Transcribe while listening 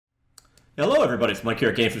Hello everybody, it's Mike here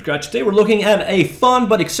at Games from Scratch. Today we're looking at a fun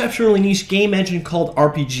but exceptionally niche game engine called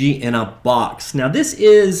RPG in a Box. Now this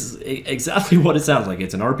is exactly what it sounds like.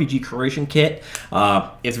 It's an RPG creation kit.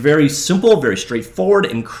 It's very simple, very straightforward,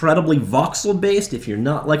 incredibly voxel based. If you're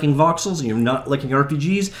not liking voxels and you're not liking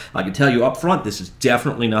RPGs, I can tell you up front, this is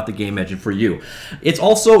definitely not the game engine for you. It's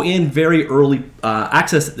also in very early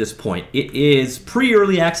access at this point. It is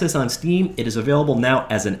pre-early access on Steam. It is available now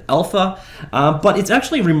as an alpha, but it's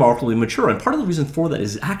actually remarkably mature. And part of the reason for that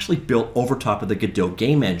is it's actually built over top of the Godot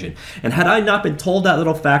game engine. And had I not been told that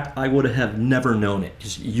little fact, I would have never known it.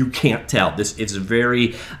 Because you can't tell. It's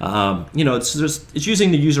very, it's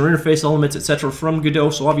using the user interface elements, etc. from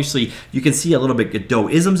Godot. So obviously you can see a little bit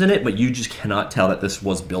Godot-isms in it, but you just cannot tell that this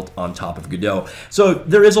was built on top of Godot. So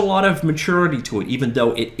there is a lot of maturity to it, even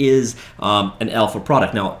though it is an alpha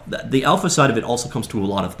product. Now, the alpha side of it also comes to a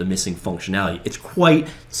lot of the missing functionality. It's quite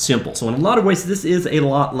simple. So in a lot of ways, this is a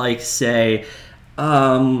lot like, say,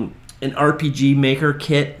 an RPG maker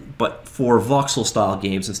kit, but for voxel style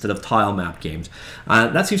games instead of tile map games.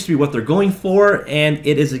 That seems to be what they're going for, and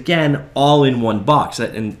it is again all in one box,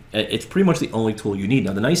 and it's pretty much the only tool you need.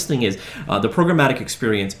 Now the nice thing is the programmatic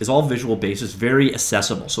experience is all visual based, it's very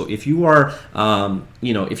accessible. So if you are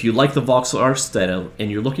if you like the voxel art style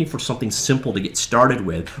and you're looking for something simple to get started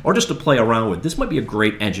with or just to play around with, this might be a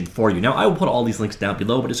great engine for you. Now I will put all these links down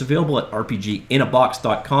below, but it's available at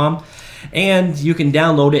rpginabox.com. And you can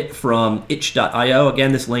download it from itch.io.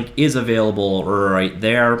 Again, this link is available right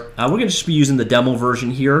there. We're going to just be using the demo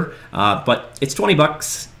version here, but it's 20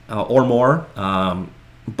 bucks or more.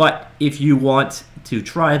 But if you want to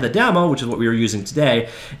try the demo, which is what we were using today,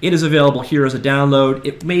 it is available here as a download.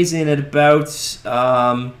 It weighs in at about,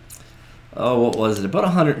 what was it? About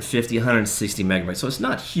 150, 160 megabytes. So it's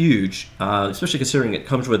not huge, especially considering it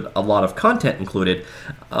comes with a lot of content included.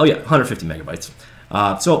 Oh yeah, 150 megabytes.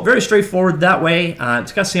 So very straightforward that way.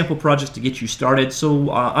 It's got sample projects to get you started. So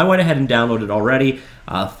I went ahead and downloaded it already,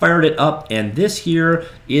 fired it up, and this here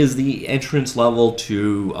is the entrance level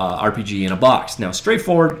to RPG in a Box. Now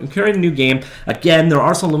straightforward, I'm creating a new game. Again, there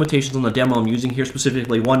are some limitations on the demo I'm using here,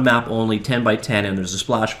 specifically one map only, 10 by 10, and there's a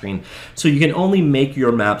splash screen. So you can only make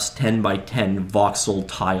your maps 10 by 10 voxel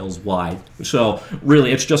tiles wide. So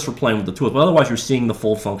really, it's just for playing with the tools. But otherwise, you're seeing the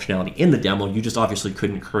full functionality in the demo. You just obviously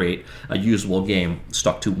couldn't create a usable game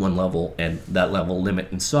stuck to one level and that level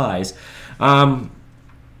limit in size. So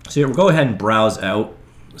here, we'll go ahead and browse out.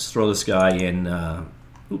 Let's throw this guy in, my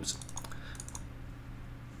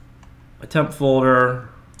temp folder,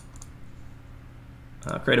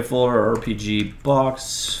 create a folder, RPG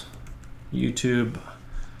box, YouTube.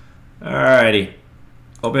 Alrighty,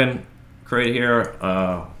 open, create here,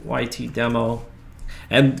 YT demo.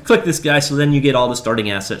 And click this guy, so then you get all the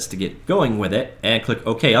starting assets to get going with it, and click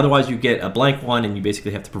OK. Otherwise, you get a blank one, and you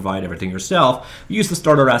basically have to provide everything yourself. Use the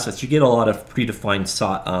starter assets. You get a lot of predefined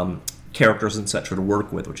characters, etc. to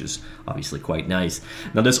work with, which is obviously quite nice.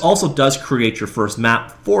 Now, this also does create your first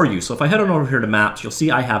map for you. So if I head on over here to maps, you'll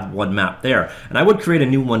see I have one map there. And I would create a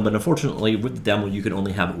new one, but unfortunately, with the demo, you can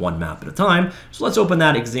only have one map at a time. So let's open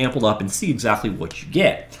that example up and see exactly what you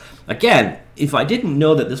get. Again, if I didn't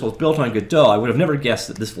know that this was built on Godot, I would have never guessed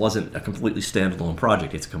that this wasn't a completely standalone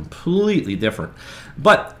project. It's completely different.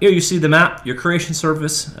 But here you see the map, your creation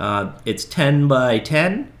surface. It's 10 by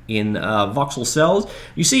 10 in voxel cells.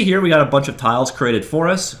 You see here we got a bunch of tiles created for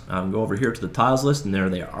us. Go over here to the tiles list, and there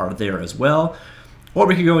they are there as well. Or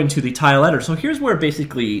we could go into the tile editor. So here's where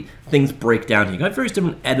basically things break down. You got various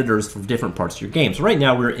different editors for different parts of your game. So right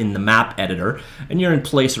now we're in the map editor, and you're in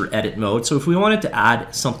place or edit mode. So if we wanted to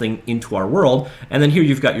add something into our world, and then here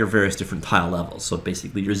you've got your various different tile levels. So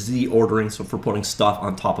basically your Z ordering, so for putting stuff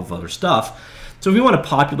on top of other stuff. So if we want to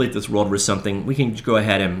populate this world with something, we can go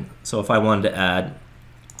ahead and, so if I wanted to add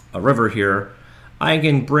a river here, I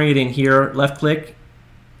can bring it in here, left click,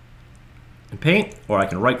 and paint, or I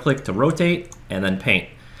can right click to rotate and then paint.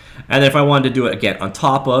 And then if I wanted to do it again on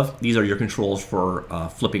top of, these are your controls for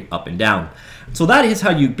flipping up and down. So that is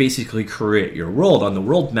how you basically create your world on the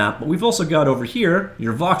world map. But we've also got over here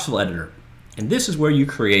your voxel editor, and this is where you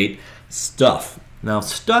create stuff. Now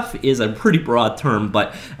stuff is a pretty broad term,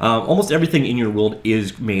 but almost everything in your world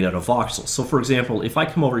is made out of voxels. So for example, if I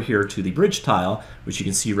come over here to the bridge tile, which you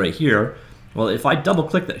can see right here, well, if I double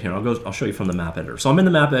click that here, I'll show you from the map editor. So I'm in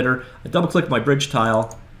the map editor, I double click my bridge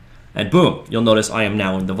tile, and boom, you'll notice I am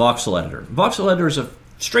now in the voxel editor. Voxel editor is a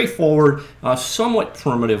straightforward, somewhat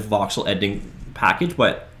primitive voxel editing package,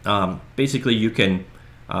 but basically you can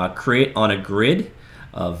create on a grid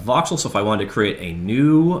of voxel. So if I wanted to create a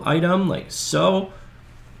new item like so,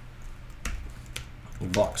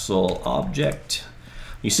 voxel object,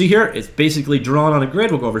 You see here, it's basically drawn on a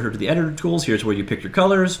grid. We'll go over here to the editor tools. Here's where you pick your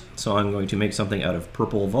colors. So I'm going to make something out of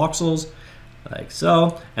purple voxels, like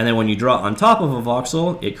so. And then when you draw on top of a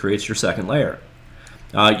voxel, it creates your second layer.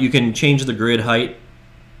 You can change the grid height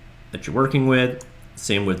that you're working with.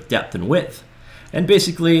 Same with depth and width. And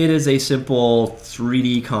basically, it is a simple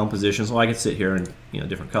 3D composition. So I can sit here and,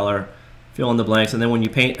 different color, fill in the blanks. And then when you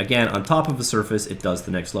paint, again, on top of the surface, it does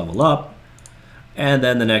the next level up. And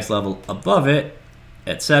then the next level above it,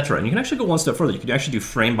 etc. And you can actually go one step further. You can actually do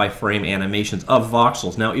frame-by-frame animations of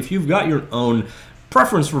voxels. Now, if you've got your own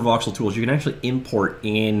preference for voxel tools, you can actually import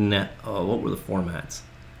in, what were the formats?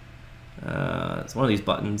 It's one of these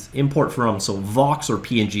buttons, import from, so Vox or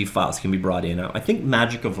PNG files can be brought in. I think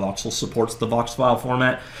Magic of Voxels supports the Vox file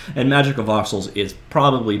format, and Magic of Voxels is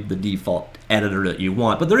probably the default editor that you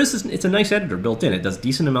want. But there is it's a nice editor built in. It does a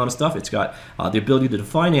decent amount of stuff. It's got the ability to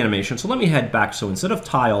define animation. So let me head back. So instead of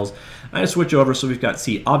tiles, I'm going to switch over. So we've got,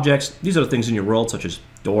 see, objects. These are the things in your world, such as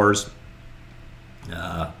doors.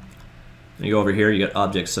 And you go over here, you get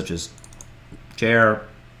objects such as chair,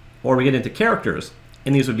 or we get into characters.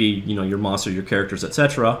 And these would be, your monster, your characters,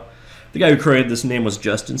 etc. The guy who created this name was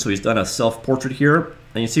Justin, so he's done a self-portrait here.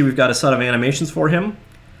 And you see we've got a set of animations for him.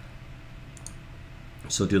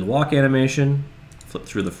 So do the walk animation, flip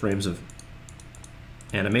through the frames of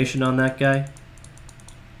animation on that guy.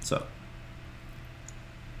 So,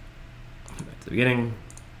 back to the beginning.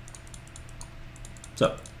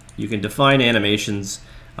 So, you can define animations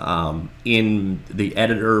in the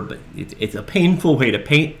editor, but it's a painful way to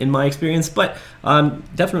paint in my experience, but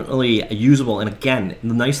definitely usable. And again,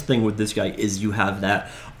 the nice thing with this guy is you have that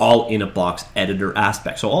all in a box editor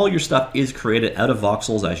aspect. So all your stuff is created out of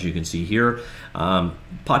voxels, as you can see here,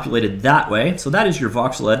 populated that way. So that is your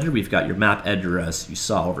voxel editor. We've got your map editor, as you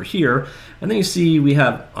saw over here, and then you see we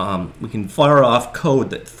have we can fire off code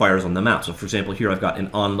that fires on the map. So for example, here I've got an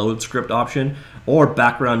onload script option or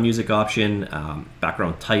background music option,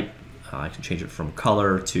 background type. I can change it from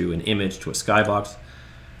color to an image to a skybox.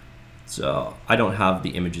 So I don't have the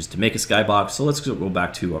images to make a skybox, so let's go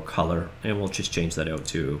back to a color, and we'll just change that out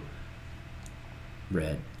to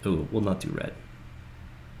red. Oh, we'll not do red.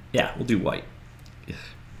 Yeah, we'll do white. All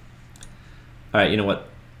right, you know what?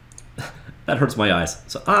 That hurts my eyes,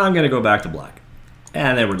 so I'm gonna go back to black.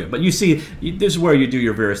 And there we're good. But you see, this is where you do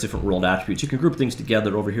your various different world attributes. You can group things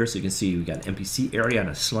together over here, so you can see we got an NPC area and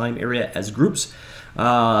a slime area as groups.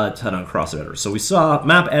 Let's head on cross editor. So we saw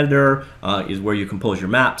map editor is where you compose your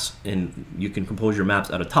maps, and you can compose your maps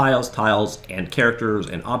out of tiles. Tiles and characters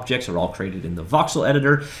and objects are all created in the voxel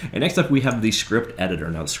editor. And next up we have the script editor.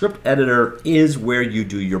 Now the script editor is where you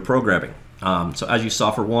do your programming. So as you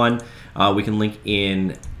saw for one, we can link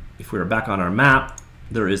in, if we were back on our map,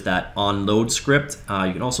 there is that onload script.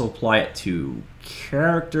 You can also apply it to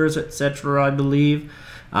characters, etc., I believe.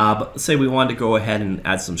 But let's say we wanted to go ahead and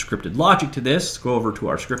add some scripted logic to this. Go over to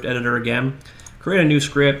our script editor again, create a new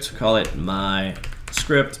script, call it my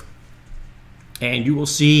script, and you will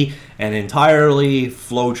see an entirely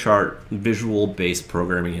flowchart visual-based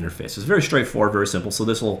programming interface. It's very straightforward, very simple. So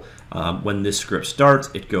this will, when this script starts,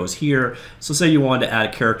 it goes here. So say you wanted to add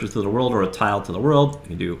a character to the world or a tile to the world, you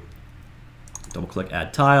can do double-click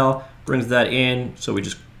add tile, brings that in. So we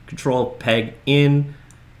just control peg in,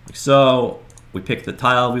 like so. We pick the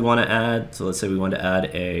tile we want to add. So let's say we want to add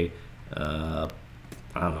a, I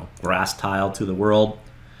don't know, grass tile to the world,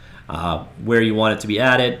 where you want it to be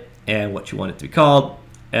added and what you want it to be called,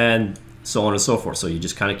 and so on and so forth. So you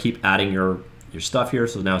just kind of keep adding your stuff here.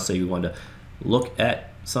 So now say you want to look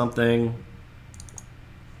at something,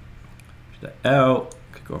 check that out,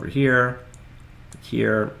 click over here,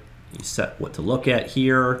 here, you set what to look at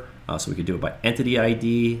here. So we could do it by entity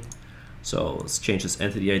ID. So let's change this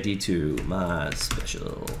entity ID to my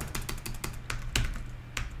special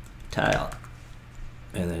tile.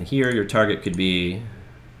 And then here your target could be,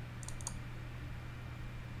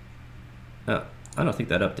 oh, I don't think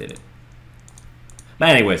that updated. But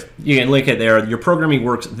anyways, you can link it there. Your programming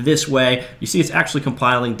works this way. You see it's actually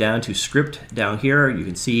compiling down to script down here. You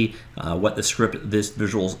can see what the script, this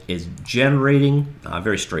visual is generating.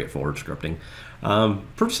 Very straightforward scripting.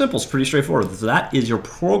 Pretty simple, it's pretty straightforward. So that is your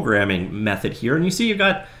programming method here. And you see you've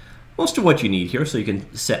got most of what you need here. So you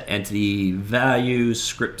can set entity values,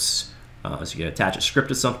 scripts. So you can attach a script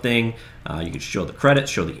to something. You can show the credits,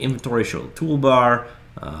 show the inventory, show the toolbar,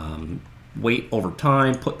 wait over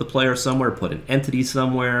time, put the player somewhere, put an entity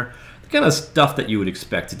somewhere. The kind of stuff that you would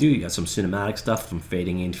expect to do. You got some cinematic stuff from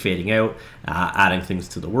fading in, fading out, adding things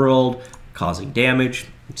to the world, causing damage.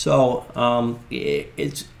 So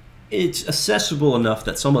it's it's accessible enough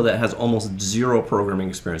that someone that has almost zero programming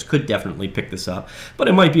experience could definitely pick this up. But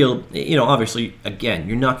it might be, obviously, again,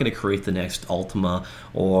 you're not going to create the next Ultima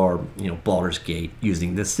or, Baldur's Gate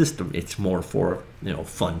using this system. It's more for,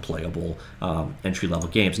 fun, playable, entry-level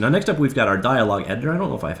games. Now, next up, we've got our dialogue editor. I don't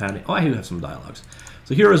know if I've had any. Oh, I do have some dialogues.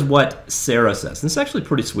 So here is what Sarah says. And it's actually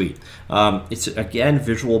pretty sweet. It's, again,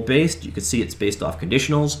 visual-based. You can see it's based off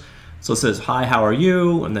conditionals. So it says, hi, how are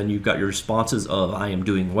you? And then you've got your responses of I am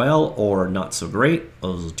doing well or not so great.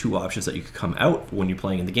 Those are two options that you could come out when you're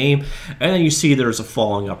playing in the game. And then you see there's a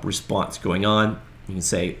following up response going on. You can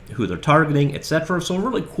say who they're targeting, etc. So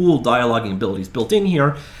really cool dialoguing abilities built in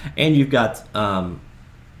here. And you've got a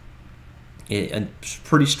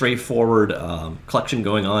pretty straightforward collection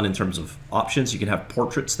going on in terms of options. You can have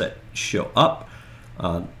portraits that show up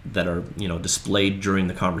that are displayed during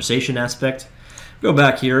the conversation aspect. Go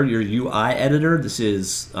back here, your UI editor. This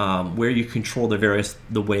is where you control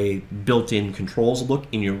the way built-in controls look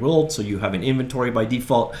in your world. So you have an inventory by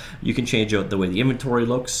default. You can change out the way the inventory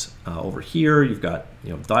looks. Over here, you've got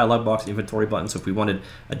dialog box, inventory button. So if we wanted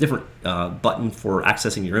a different button for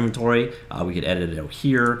accessing your inventory, we could edit it out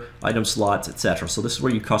here, item slots, etc. So this is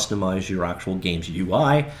where you customize your actual game's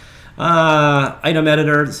UI. Item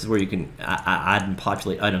editor. This is where you can add and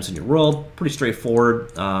populate items in your world. Pretty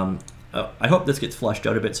straightforward. I hope this gets fleshed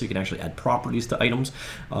out a bit so you can actually add properties to items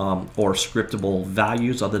or scriptable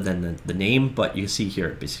values other than the name. But you can see here,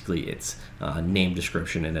 basically, it's name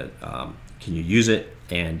description and it, can you use it,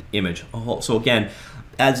 and image. So again,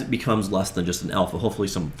 as it becomes less than just an alpha, hopefully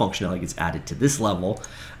some functionality gets added to this level.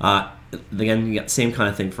 Again, you got the same kind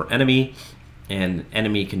of thing for enemy. And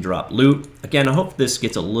enemy can drop loot. Again, I hope this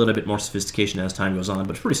gets a little bit more sophistication as time goes on,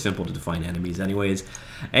 but it's pretty simple to define enemies anyways.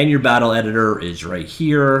 And your battle editor is right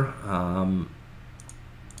here. I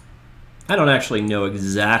don't actually know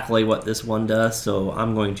exactly what this one does, so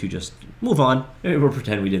I'm going to just move on. Maybe we'll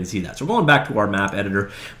pretend we didn't see that. So we're going back to our map editor,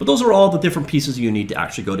 but those are all the different pieces you need to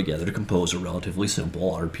actually go together to compose a relatively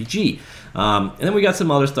simple RPG. And then we got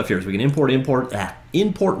some other stuff here. So we can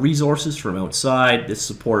import resources from outside. This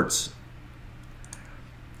supports...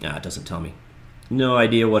 it doesn't tell me. No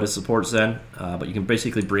idea what it supports then, but you can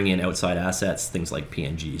basically bring in outside assets, things like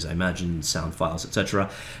PNGs, I imagine, sound files, etc.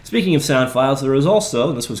 Speaking of sound files, there is also,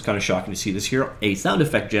 and this was kind of shocking to see this here, a sound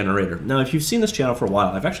effect generator. Now, if you've seen this channel for a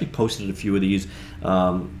while, I've actually posted a few of these.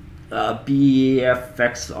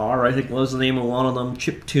 BFXR, I think was the name of one of them,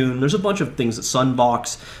 Chiptune. There's a bunch of things at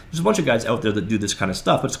Sunbox. There's a bunch of guys out there that do this kind of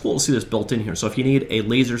stuff, but it's cool to see this built in here. So if you need a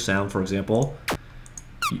laser sound, for example,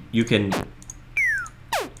 you can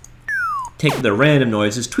take the random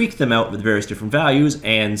noises, tweak them out with various different values,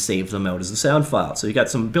 and save them out as a sound file. So you got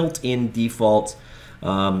some built-in defaults.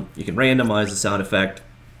 You can randomize the sound effect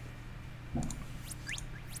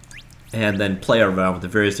and then play around with the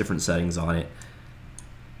various different settings on it.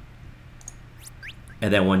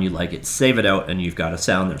 And then when you like it, save it out, and you've got a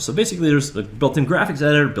sound there. So basically, there's a built-in graphics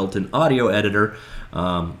editor, built-in audio editor.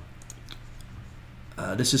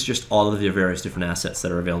 This is just all of the various different assets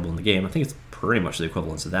that are available in the game. I think it's pretty much the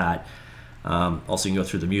equivalence of that. Also, you can go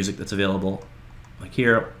through the music that's available, like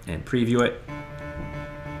here, and preview it,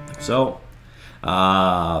 like so.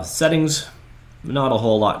 Settings, not a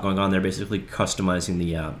whole lot going on there. Basically, customizing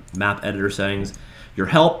the map editor settings. Your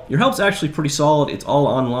help's actually pretty solid. It's all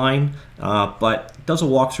online, but it does a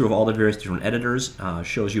walkthrough of all the various different editors.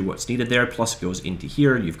 Shows you what's needed there. Plus, it goes into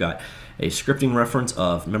here. You've got a scripting reference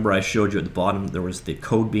of, remember I showed you at the bottom there was the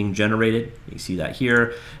code being generated. You see that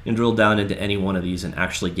here. And drill down into any one of these and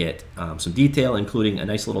actually get some detail, including a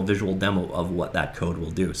nice little visual demo of what that code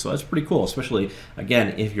will do. So that's pretty cool, especially,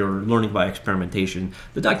 again, if you're learning by experimentation.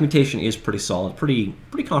 The documentation is pretty solid, pretty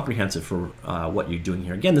comprehensive for what you're doing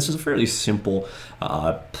here. Again, this is a fairly simple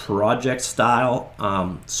project style,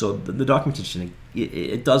 so the documentation,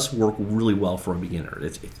 it does work really well for a beginner.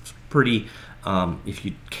 It's pretty, if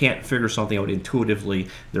you can't figure something out intuitively,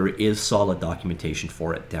 there is solid documentation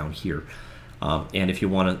for it down here. And if you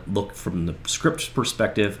want to look from the script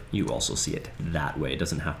perspective, you also see it that way. It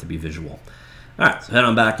doesn't have to be visual. All right, so head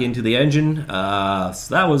on back into the engine. So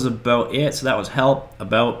that was about it. So that was help,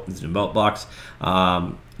 about, it's an about box.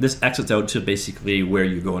 This exits out to basically where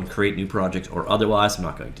you go and create new projects or otherwise. I'm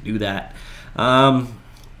not going to do that.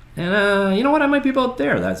 You know what, I might be about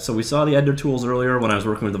there. So we saw the editor tools earlier when I was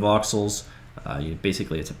working with the voxels.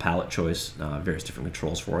 Basically, it's a palette choice, various different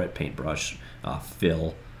controls for it, paintbrush,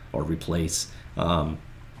 fill, or replace.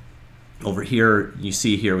 Over here, you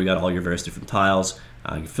see here we got all your various different tiles.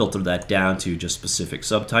 You filter that down to just specific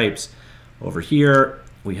subtypes. Over here,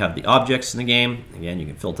 we have the objects in the game. Again, you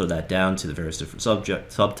can filter that down to the various different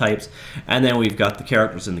subtypes. And then we've got the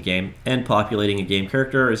characters in the game. And populating a game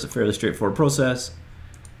character is a fairly straightforward process.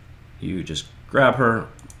 You just grab her,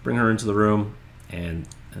 bring her into the room, and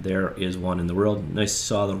there is one in the world. Nice,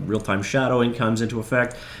 saw the real-time shadowing comes into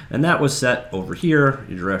effect. And that was set over here,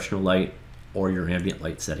 your directional light or your ambient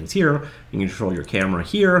light settings here. You can control your camera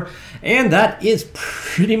here. And that is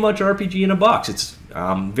pretty much RPG in a box. It's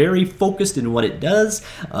very focused in what it does.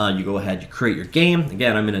 You go ahead, you create your game.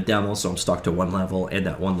 Again, I'm in a demo, so I'm stuck to one level, and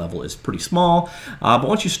that one level is pretty small. But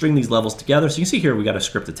once you string these levels together, so you can see here we got a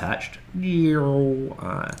script attached.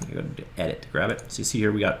 I think I got to edit to grab it. So you see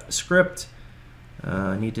here we got a script.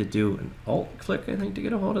 I need to do an alt click, I think, to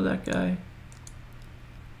get a hold of that guy.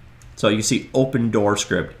 So you see open door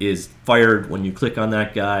script is fired when you click on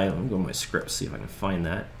that guy. Let me go to my scripts, see if I can find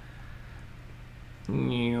that.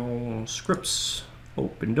 Scripts,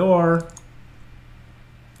 open door,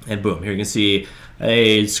 and boom, here you can see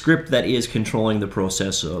a script that is controlling the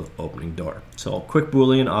process of opening door. So quick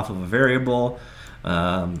Boolean off of a variable,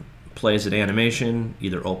 plays an animation,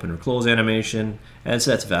 either open or close animation, and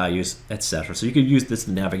sets values, etc. So you could use this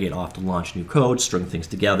to navigate off to launch new code, string things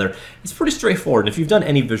together. It's pretty straightforward. And if you've done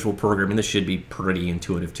any visual programming, this should be pretty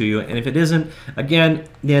intuitive to you. And if it isn't, again,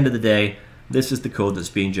 at the end of the day, this is the code that's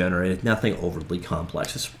being generated. Nothing overly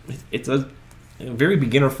complex. It's a very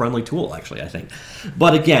beginner-friendly tool, actually, I think.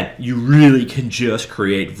 But again, you really can just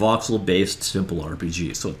create voxel-based simple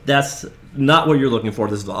RPGs. So that's not what you're looking for.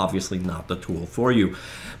 This is obviously not the tool for you.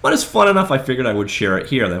 But it's fun enough, I figured I would share it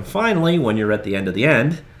here. Then finally, when you're at the end,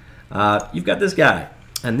 you've got this guy.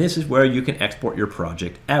 And this is where you can export your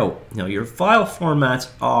project out. Now, your file formats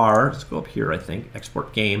are, let's go up here, I think,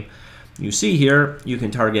 export game. You see here, you can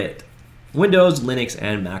target Windows, Linux,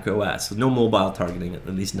 and Mac OS. So no mobile targeting, at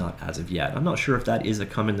least not as of yet. I'm not sure if that is a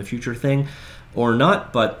come in the future thing or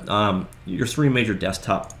not, but your 3 major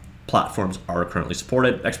desktop platforms are currently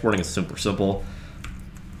supported. Exporting is super simple.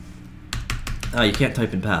 You can't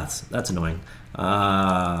type in paths. That's annoying.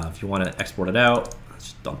 If you want to export it out, let's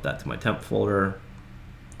just dump that to my temp folder.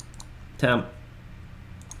 Temp.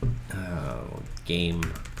 Game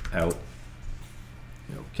out.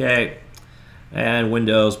 Okay. And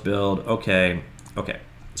Windows build. Okay. Okay.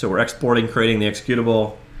 So we're exporting, creating the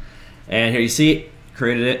executable. And here you see,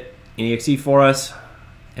 created it in exe for us.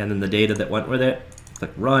 And then the data that went with it.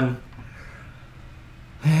 Click run.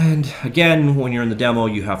 And again, when you're in the demo,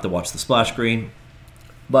 you have to watch the splash screen.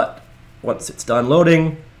 But once it's done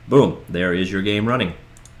loading, boom, there is your game running.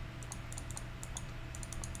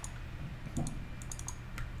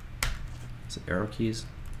 Is it arrow keys?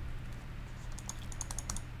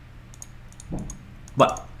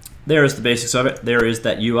 But there's the basics of it. There is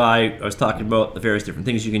that UI I was talking about, the various different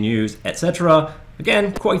things you can use, etc.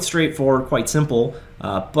 Again, quite straightforward, quite simple,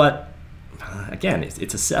 but again, it's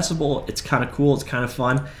accessible, it's kind of cool, it's kind of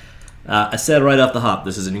fun. I said right off the hop,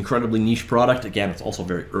 this is an incredibly niche product. Again, it's also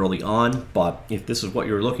very early on, but if this is what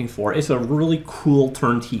you're looking for, it's a really cool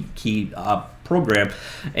turnkey program.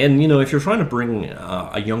 And you know, if you're trying to bring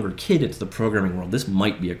a younger kid into the programming world, this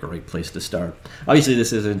might be a great place to start. Obviously,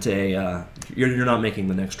 this isn't a you're not making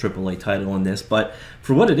the next AAA title in this, but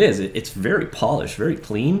for what it is, it's very polished, very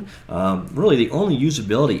clean. Really, the only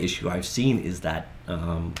usability issue I've seen is that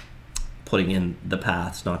putting in the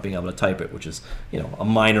paths, not being able to type it, which is, you know, a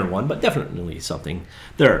minor one, but definitely something.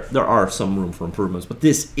 There are some room for improvements, but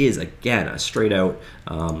this is, again, a straight out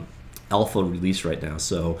alpha release right now.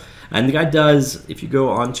 So, and the guy does, if you go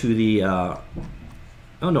onto the,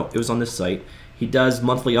 oh no, it was on this site, he does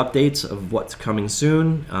monthly updates of what's coming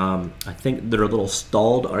soon. I think they're a little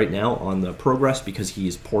stalled right now on the progress because he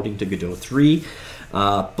is porting to Godot 3,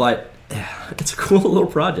 but it's a cool little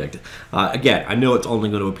project. Again, I know it's only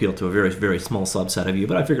going to appeal to a very, very small subset of you,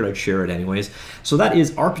 but I figured I'd share it anyways. So that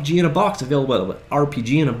is RPG in a Box, available at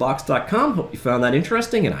rpginabox.com. Hope you found that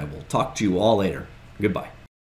interesting, and I will talk to you all later. Goodbye.